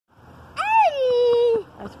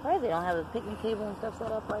Surprised they don't have a picnic table and stuff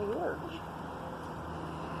set up right here.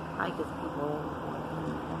 I guess people.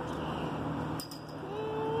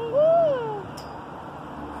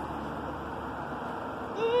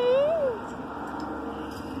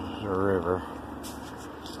 There's a river.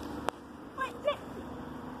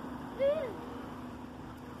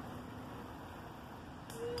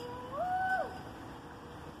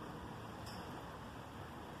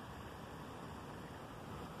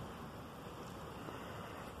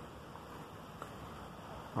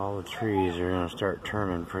 All the trees are going to start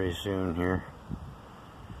turning pretty soon here.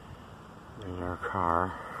 There's our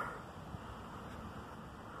car.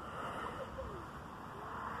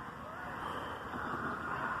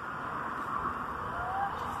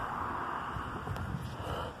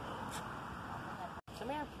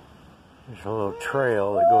 There's a little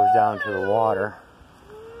trail that goes down to the water.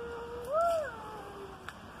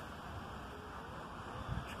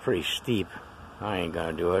 It's pretty steep. I ain't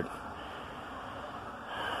gonna do it.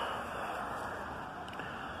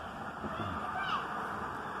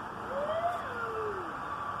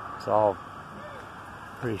 It's all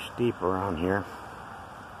pretty steep around here.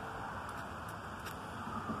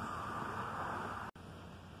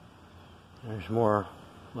 There's more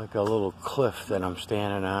like a little cliff that I'm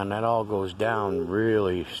standing on. That all goes down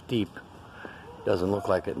really steep. Doesn't look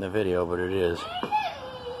like it in the video, but it is.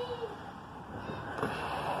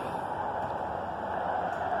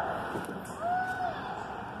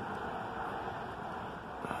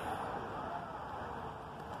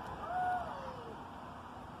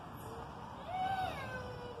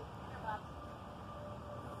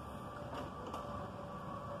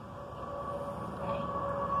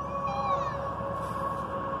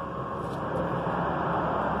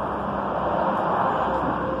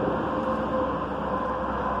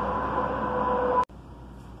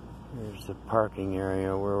 The parking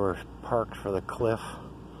area where we're parked for the cliff.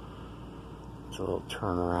 It's a little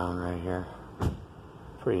turnaround right here.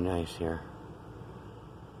 Pretty nice here.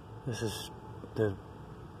 This is the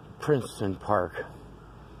Princeton Park.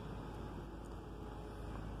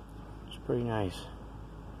 It's pretty nice.